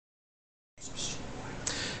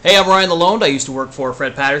Hey, I'm Ryan the Loned. I used to work for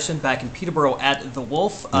Fred Patterson back in Peterborough at The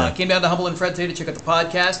Wolf. Came down to Humble and Fred today to check out the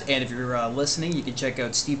podcast. And if you're listening, you can check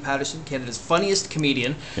out Steve Patterson, Canada's funniest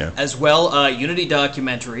comedian, as well Unity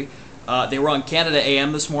documentary. They were on Canada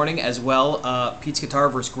AM this morning, as well Pete's Guitar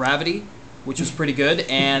vs. Gravity, which was pretty good.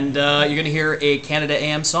 And you're going to hear a Canada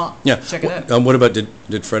AM song. Yeah. Check it out. What about,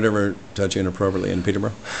 did Fred ever touch you inappropriately in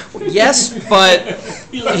Peterborough? Yes, but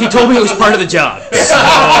he told me it was part of the job.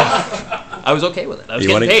 So I was okay with it. I was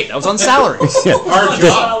getting paid. I was on salary. Hard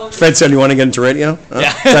job. Fred said, you want to get into radio?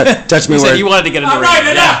 Yeah. Touch me he where said he wanted to get into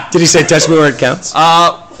radio. Yeah. Did he say touch me where it counts?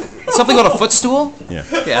 Something about a footstool? Yeah.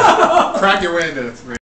 Yeah. Crack your way into it.